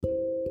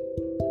I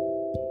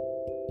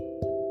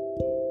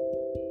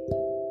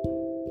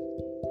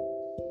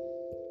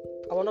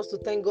want us to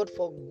thank God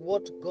for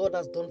what God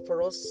has done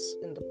for us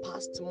in the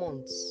past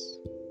months.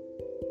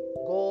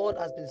 God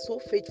has been so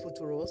faithful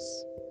to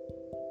us.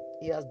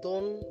 He has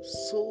done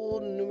so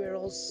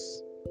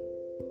numerous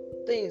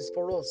things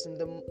for us in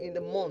the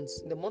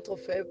month of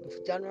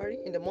January,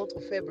 in the month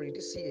of February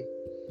this year.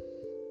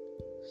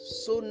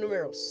 So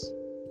numerous.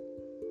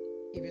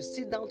 If you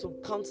sit down to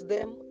count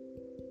them,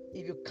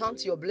 if you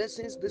count your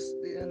blessings this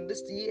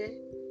year,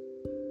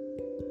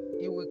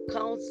 you will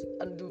count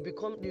and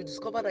you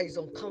discover that it's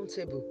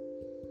uncountable.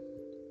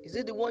 Is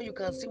it the one you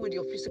can see with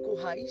your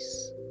physical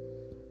eyes?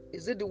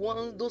 Is it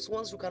those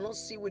ones you cannot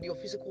see with your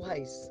physical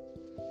eyes?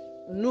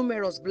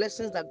 Numerous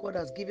blessings that God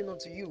has given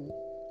unto you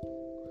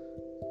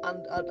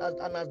and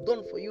has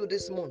done for you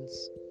this month,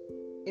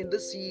 in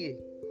this year.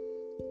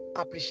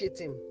 Appreciate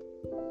Him,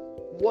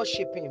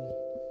 worship Him,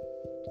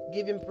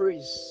 give Him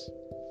praise,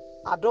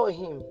 adore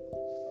Him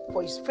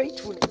for His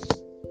faithfulness,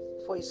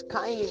 for His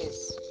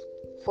kindness,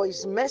 for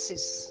His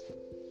mercies,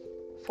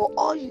 for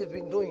all He's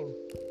been doing.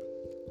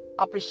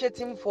 Appreciate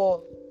Him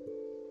for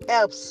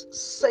helps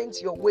sent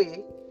your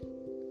way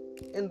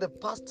in the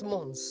past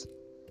months.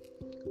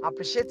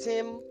 Appreciate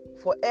Him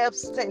for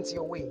helps sent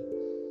your way.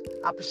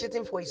 Appreciate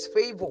Him for His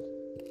favor,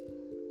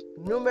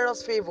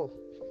 numerous favor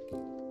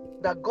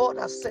that God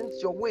has sent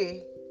your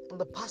way in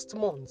the past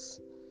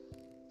months.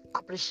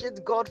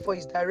 Appreciate God for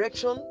His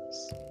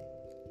directions.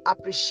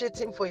 Appreciate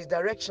Him for His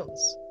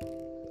directions.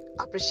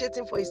 Appreciate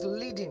Him for His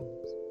leading.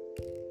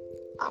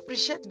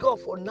 Appreciate God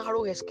for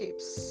narrow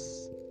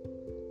escapes.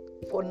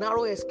 For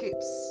narrow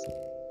escapes.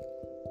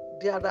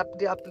 There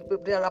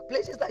are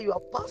places that you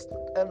have passed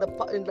and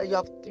you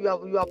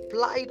have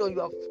applied or you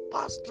have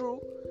passed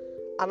through,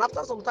 and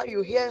after some time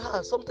you hear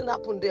something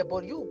happened there,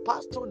 but you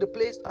passed through the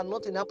place and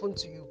nothing happened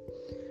to you.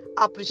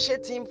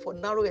 Appreciate Him for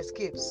narrow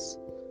escapes.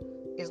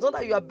 It's not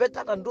that you are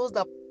better than those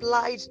that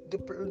applied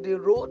the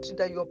road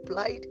that you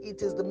applied.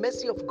 It is the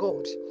mercy of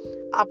God.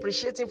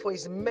 Appreciate Him for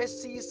His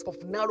mercies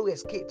of narrow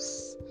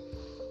escapes.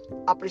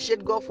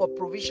 Appreciate God for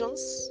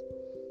provisions.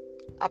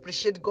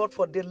 Appreciate God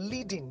for the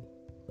leading.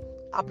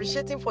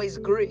 Appreciate Him for His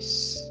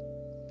grace.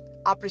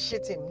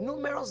 Appreciate Him.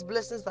 Numerous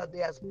blessings that He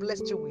has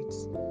blessed you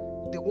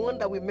with. The one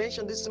that we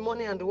mentioned this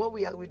morning and the one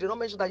we did not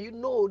mention, that you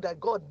know that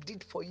God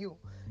did for you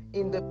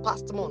in the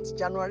past months,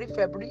 January,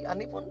 February,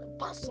 and even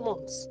past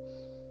months.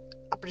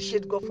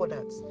 Appreciate God for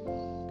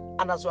that.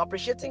 And as you're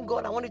appreciating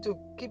God, I want you to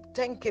keep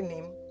thanking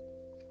Him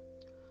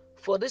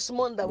for this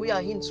month that we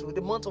are into,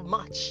 the month of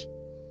March.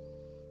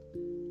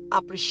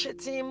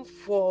 Appreciate Him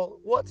for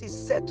what He's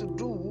set to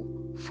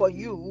do for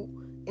you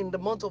in the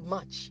month of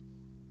March.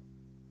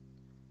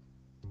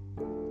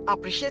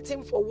 Appreciate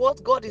Him for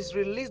what God is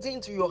releasing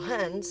into your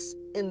hands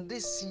in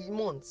these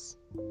months.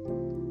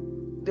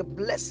 The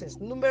blessings,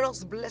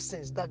 numerous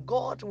blessings that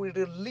God will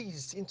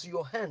release into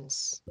your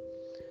hands.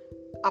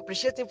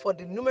 Appreciate Him for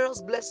the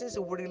numerous blessings He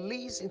will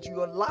release into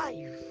your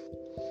life.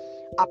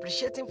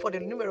 Appreciate Him for the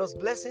numerous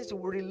blessings He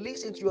will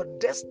release into your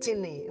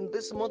destiny in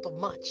this month of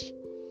March.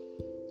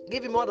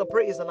 Give Him all the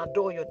praise and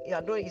adore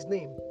His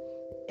name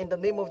in the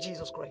name of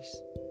Jesus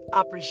Christ.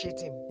 Appreciate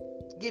Him.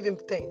 Give Him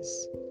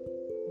thanks.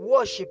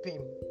 Worship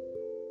Him.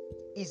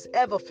 He's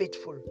ever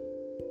faithful.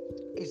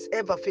 He's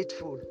ever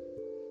faithful.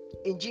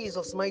 In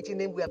Jesus' mighty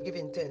name we have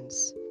given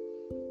thanks.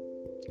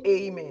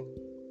 Amen.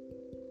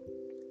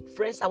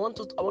 Friends, I want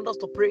us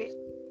to pray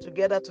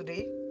together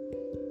today.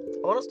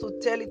 I want us to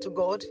tell it to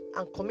God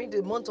and commit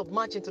the month of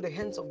March into the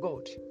hands of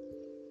God.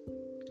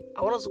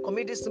 I want us to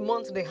commit this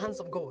month in the hands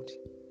of God.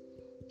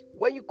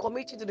 When you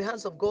commit it to the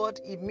hands of God,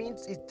 it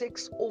means it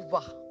takes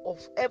over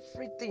of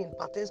everything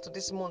pertains to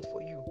this month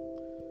for you.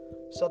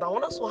 So I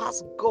want us to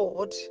ask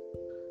God,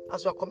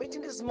 as we are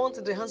committing this month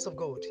in the hands of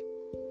God,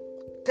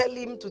 tell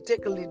Him to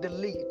take the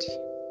lead.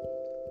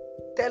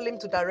 Tell Him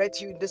to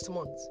direct you in this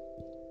month.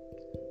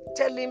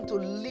 Tell Him to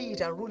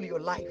lead and rule your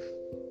life.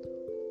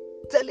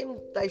 Tell Him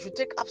that you should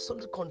take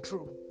absolute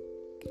control.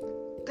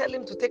 Tell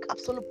Him to take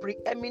absolute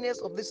preeminence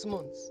of this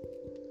month.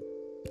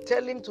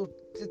 Tell Him to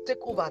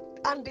take over.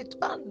 Hand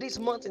this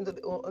month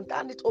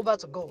hand it over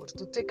to God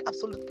to take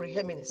absolute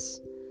preeminence,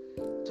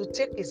 to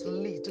take His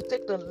lead, to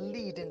take the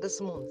lead in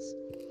this month.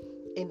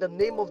 In the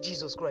name of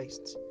Jesus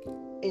Christ.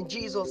 In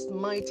Jesus'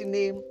 mighty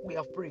name we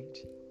have prayed.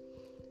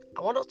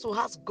 I want us to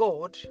ask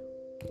God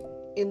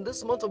in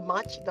this month of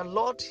March, the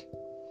Lord,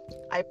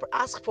 I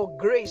ask for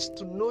grace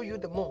to know you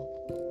the more.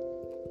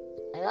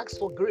 I ask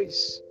for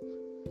grace.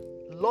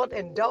 Lord,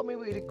 endow me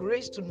with the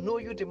grace to know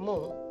you the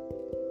more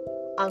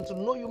and to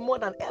know you more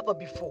than ever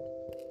before.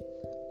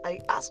 I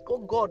ask, oh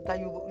God, that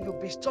you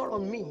bestow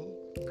on me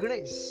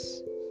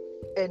grace,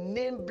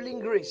 enabling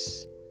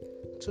grace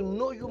to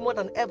know you more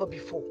than ever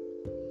before.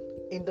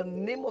 In the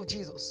name of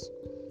Jesus.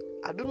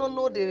 I do not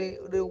know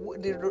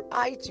the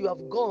height you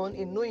have gone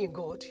in knowing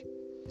God,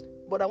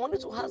 but I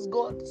wanted to ask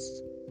God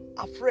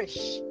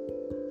afresh.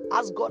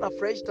 Ask God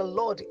afresh, the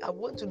Lord, I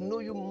want to know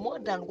you more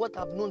than what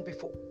I've known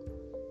before.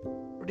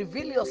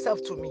 Reveal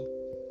yourself to me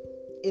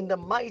in the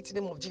mighty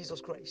name of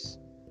Jesus Christ.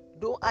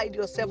 Don't hide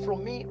yourself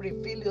from me.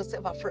 Reveal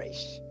yourself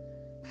afresh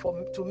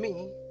to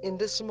me in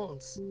this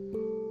month.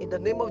 In the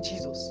name of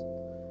Jesus.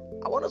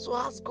 I want us to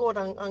ask God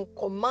and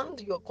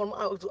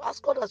to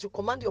ask God as you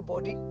command your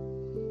body,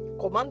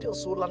 command your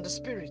soul and the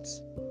spirit.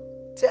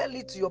 Tell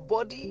it to your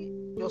body,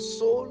 your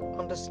soul,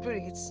 and the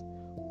spirits.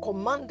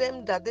 Command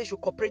them that they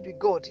should cooperate with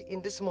God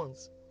in this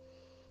month.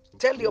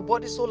 Tell your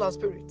body, soul, and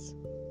spirit,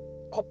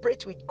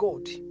 cooperate with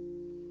God.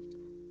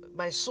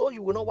 My soul,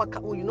 you will not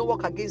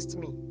work against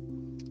me.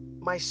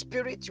 My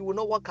spirit, you will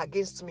not work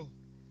against me.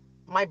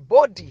 My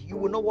body, you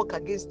will not work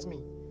against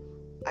me.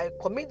 I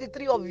commit the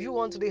three of you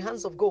unto the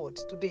hands of God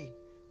today.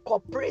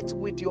 Cooperate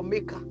with your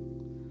maker.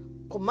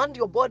 Command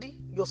your body,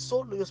 your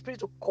soul, your spirit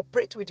to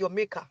cooperate with your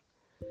maker.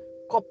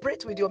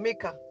 Cooperate with your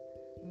maker.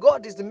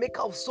 God is the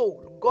maker of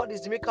soul. God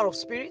is the maker of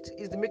spirit.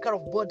 Is the maker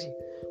of body.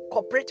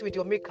 Cooperate with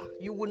your maker.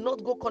 You will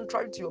not go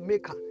contrary to your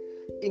maker.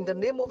 In the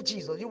name of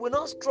Jesus, you will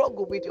not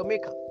struggle with your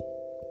maker.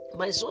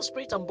 My soul,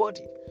 spirit, and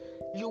body,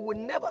 you will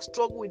never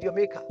struggle with your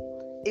maker.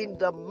 In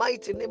the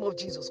mighty name of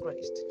Jesus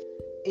Christ.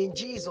 In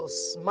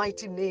Jesus'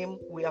 mighty name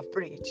we have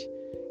prayed.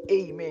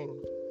 Amen.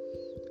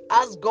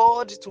 Ask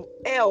God to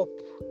help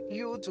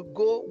you to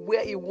go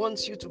where He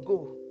wants you to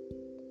go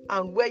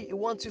and where He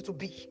wants you to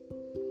be.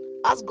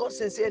 Ask God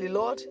sincerely,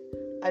 Lord,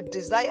 I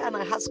desire and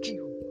I ask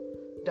you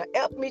that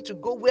help me to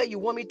go where you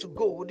want me to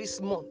go this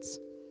month.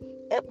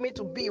 Help me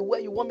to be where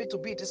you want me to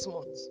be this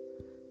month.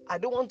 I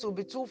don't want to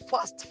be too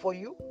fast for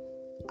you.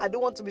 I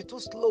don't want to be too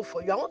slow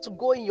for you. I want to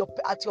go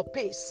at your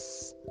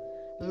pace.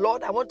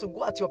 Lord, I want to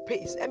go at your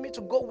pace. Help me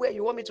to go where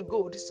you want me to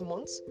go this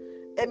month.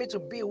 Help me to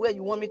be where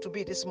you want me to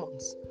be this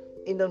month.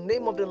 In the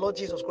name of the Lord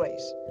Jesus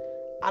Christ.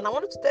 And I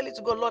wanted to tell you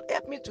to God, Lord,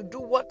 help me to do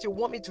what you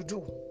want me to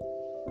do.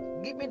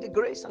 Give me the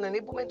grace and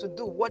enablement to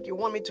do what you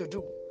want me to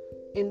do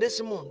in this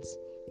month.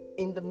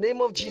 In the name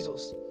of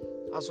Jesus.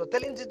 As we're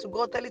telling it to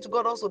God, tell it to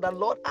God also that,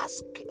 Lord,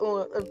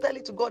 tell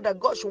it to God that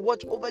God should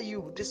watch over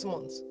you this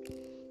month.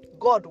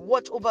 God,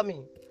 watch over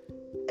me.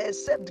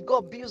 Except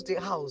God builds the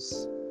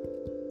house.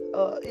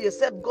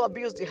 Except God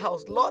builds the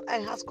house. Lord, I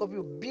ask of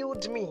you,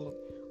 build me,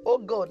 oh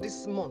God,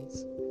 this month.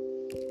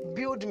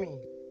 Build me,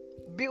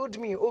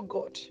 oh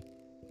God.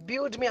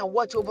 Build me and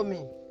watch over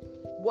me.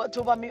 Watch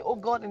over me, oh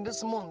God, in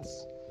this month.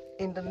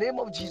 In the name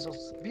of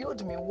Jesus.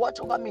 Build me,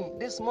 watch over me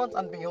this month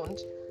and beyond.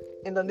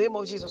 In the name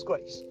of Jesus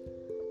Christ.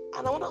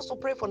 And I want us to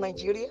pray for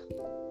Nigeria,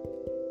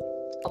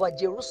 our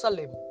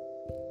Jerusalem.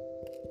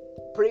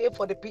 Pray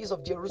for the peace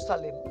of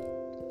Jerusalem.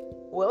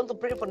 We want to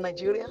pray for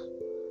Nigeria.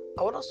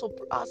 I want us to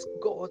ask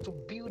God to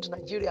build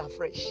Nigeria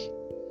afresh.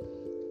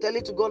 Tell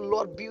it to God,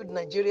 Lord, build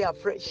Nigeria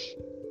afresh.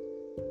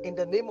 In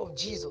the name of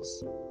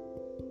Jesus.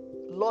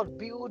 Lord,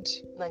 build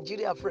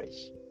Nigeria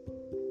afresh.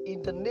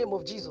 In the name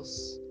of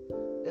Jesus.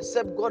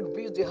 Except God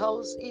builds the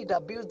house, he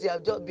that builds they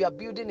are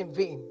building in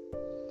vain.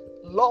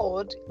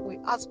 Lord, we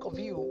ask of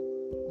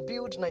you,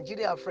 build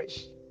Nigeria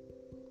afresh.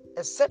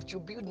 Except you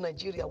build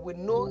Nigeria, we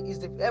know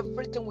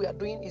everything we are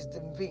doing is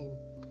in vain.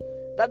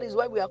 That is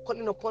why we are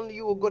calling upon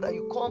you, O God, that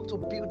you come to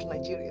build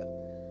Nigeria.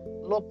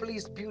 Lord,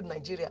 please build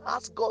Nigeria.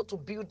 Ask God to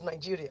build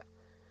Nigeria.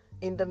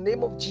 In the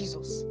name of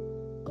Jesus.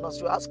 And as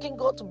you're asking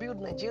God to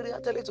build Nigeria,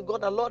 tell it to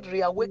God that, Lord,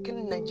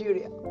 reawaken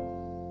Nigeria.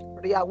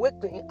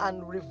 Reawaken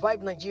and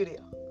revive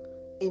Nigeria.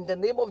 In the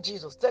name of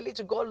Jesus. Tell it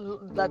to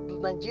God that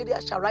Nigeria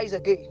shall rise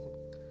again.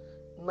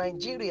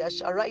 Nigeria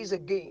shall rise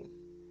again.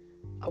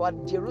 Our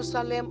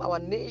Jerusalem, our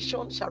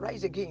nation shall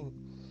rise again.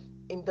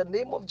 In the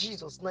name of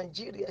Jesus,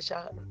 Nigeria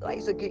shall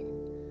rise again.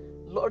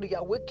 Lord,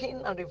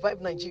 reawaken and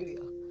revive Nigeria.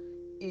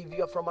 If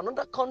you are from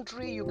another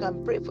country, you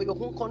can pray for your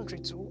own country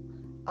too.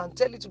 And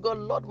tell it to God,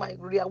 Lord,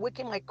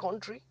 reawaken my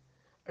country.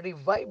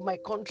 Revive my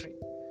country.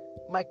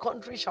 My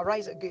country shall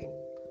rise again.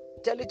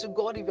 Tell it to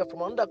God, if you're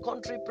from another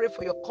country, pray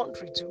for your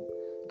country too,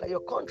 that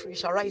your country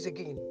shall rise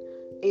again.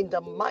 In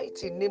the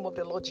mighty name of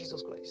the Lord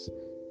Jesus Christ.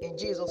 In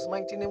Jesus'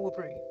 mighty name we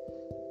pray.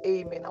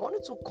 Amen. I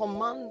wanted to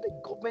command the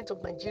government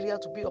of Nigeria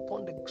to be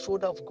upon the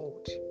shoulder of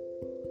God.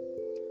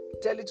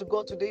 Tell it to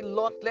God today,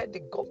 Lord, let the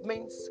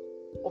governments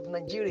of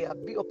Nigeria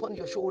be upon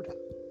your shoulder.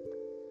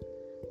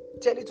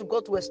 Tell it to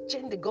God to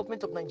exchange the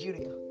government of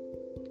Nigeria.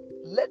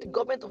 Let the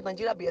government of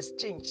Nigeria be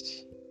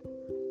exchanged.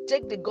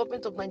 Take the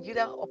government of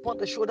Nigeria upon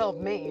the shoulder of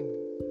men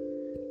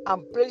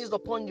and place it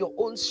upon your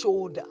own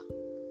shoulder.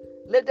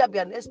 Let there be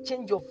an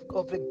exchange of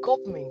the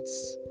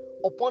governments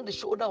upon the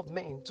shoulder of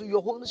men to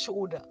your own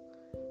shoulder.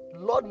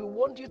 Lord, we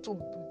want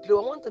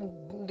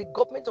the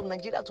government of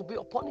Nigeria to be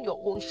upon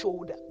your own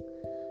shoulder.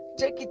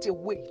 Take it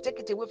away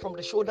from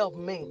the shoulder of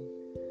men.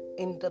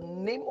 In the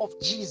name of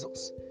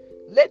Jesus,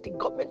 let the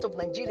government of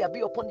Nigeria be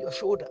upon your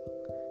shoulder.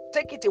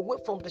 Take it away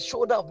from the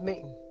shoulder of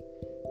men.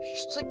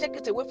 Take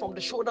it away from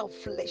the shoulder of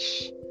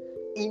flesh.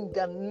 In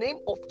the name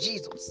of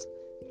Jesus,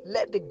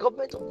 let the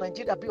government of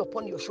Nigeria be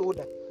upon your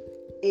shoulder.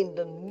 In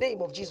the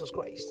name of Jesus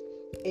Christ.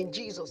 In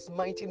Jesus'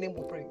 mighty name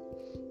we pray.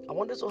 I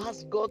want us to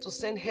ask God to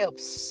send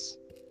helps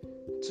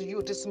to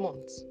you this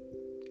month.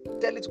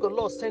 Tell it to God,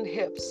 Lord, send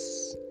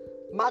helps.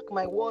 Mark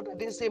my word, I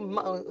didn't say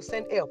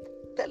send help.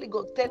 Tell it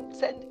God,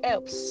 send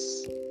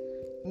helps.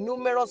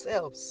 Numerous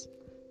helps.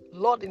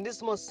 Lord, in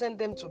this month, send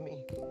them to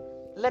me.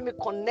 Let me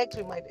connect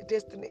with my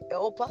destiny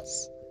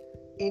helpers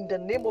in the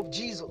name of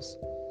Jesus.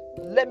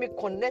 Let me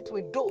connect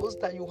with those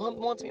that you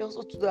want me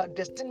also to, that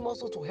destined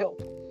also to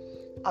help.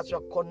 As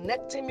you're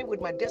connecting me with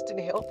my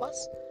destiny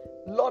helpers,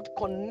 Lord,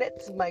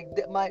 connect my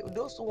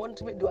those who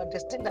want me, they are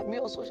destined that me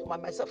also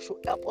myself should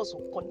help also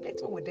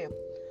connect me with them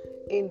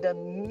in the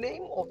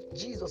name of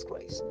Jesus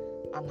Christ.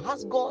 And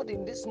ask God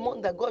in this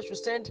month that God should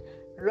send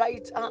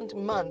right hand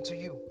man to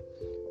you.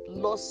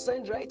 Lord,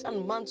 send right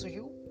hand man to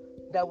you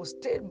that will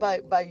stay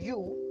by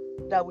you,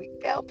 that will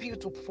help you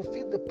to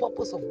fulfill the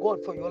purpose of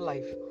God for your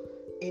life.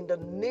 In the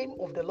name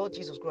of the Lord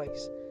Jesus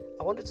Christ.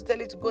 I wanted to tell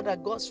you to God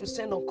that God should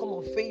send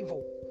uncommon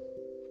favor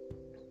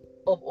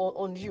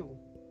on you.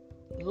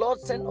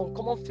 Lord, send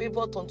uncommon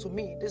favor unto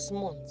me this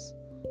month.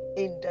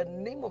 In the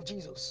name of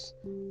Jesus.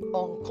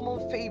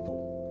 Uncommon favor.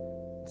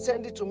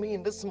 Send it to me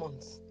in this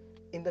month.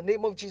 In the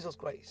name of Jesus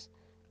Christ.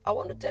 I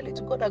want to tell you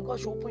to God that God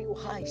should open your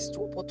eyes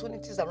to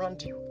opportunities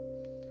around you.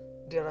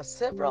 There are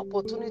several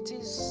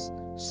opportunities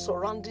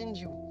surrounding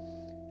you.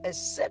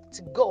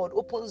 Except God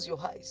opens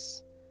your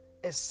eyes.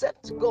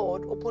 Except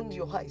God opens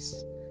your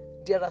eyes.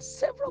 There are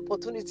several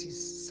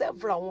opportunities,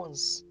 several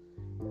ones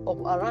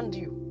around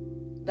you.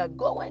 That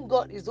God, when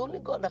God is the only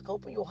God that can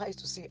open your eyes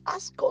to see,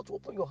 ask God to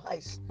open your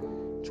eyes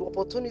to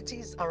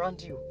opportunities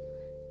around you.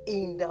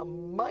 In the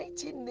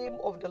mighty name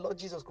of the Lord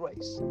Jesus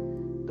Christ.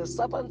 The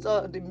servant,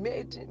 the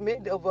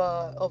maid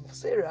of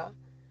Sarah,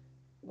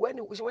 when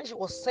she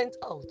was sent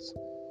out,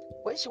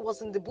 when she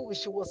was in the bush,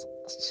 she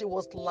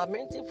was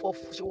lamenting for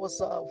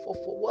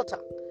water.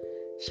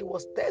 She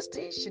was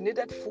thirsty. She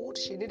needed food.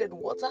 She needed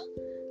water,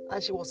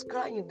 and she was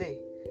crying there.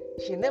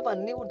 She never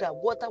knew that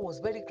water was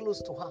very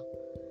close to her.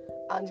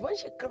 And when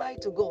she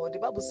cried to God, the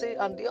Bible says,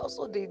 and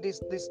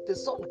the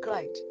son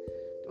cried.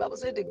 The Bible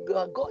said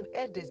God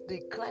heard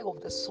the cry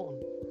of the son,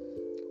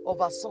 of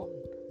her son,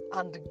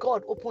 and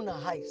God opened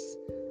her eyes.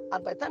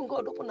 And by the time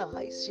God opened her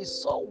eyes, she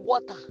saw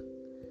water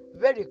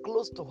very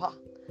close to her.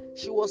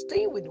 She was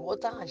staying with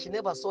water and she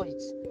never saw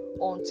it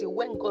until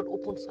when God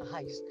opened her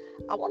eyes.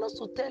 I want us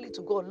to tell it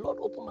to God, Lord,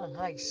 open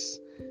my eyes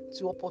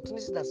to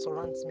opportunities that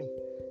surrounds me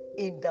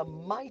in the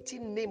mighty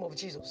name of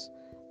Jesus.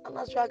 And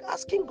as you are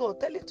asking God,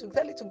 tell it to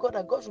God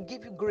that God will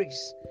give you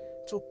grace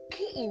to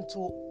key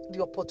into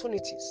the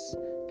opportunities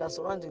that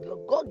surround you.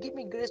 Lord, God, give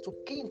me grace to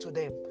key into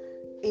them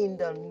in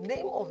the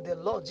name of the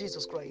Lord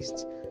Jesus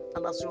Christ.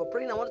 And as you are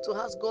praying, I want to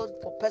ask God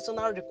for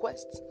personal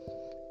requests.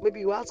 Maybe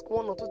you ask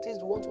one or two things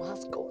you want to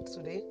ask God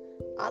today.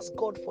 Ask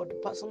God for the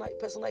personal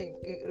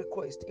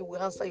request. He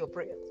will answer your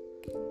prayers.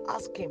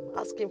 Ask Him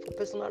for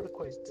personal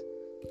requests.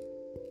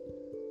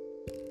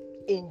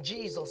 In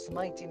Jesus'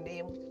 mighty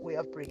name, we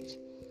have prayed.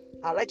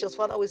 Our righteous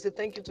Father, we say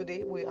thank you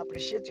today. We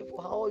appreciate you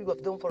for all you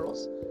have done for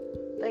us.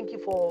 Thank you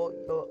for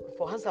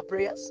answer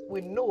prayers.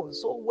 We know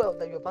so well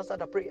that you have answered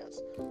the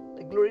prayers.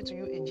 The glory to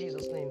you in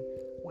Jesus' name.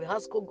 We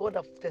ask, oh God,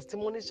 that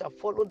testimonies shall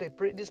follow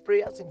these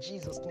prayers in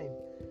Jesus' name.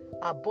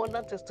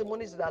 Abundant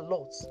testimonies that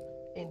Lord,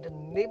 in the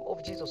name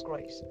of Jesus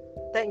Christ.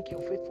 Thank you,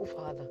 faithful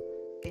Father.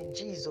 In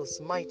Jesus'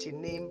 mighty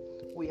name,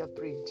 we have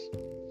prayed.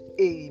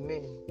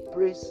 Amen.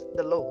 Praise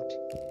the Lord.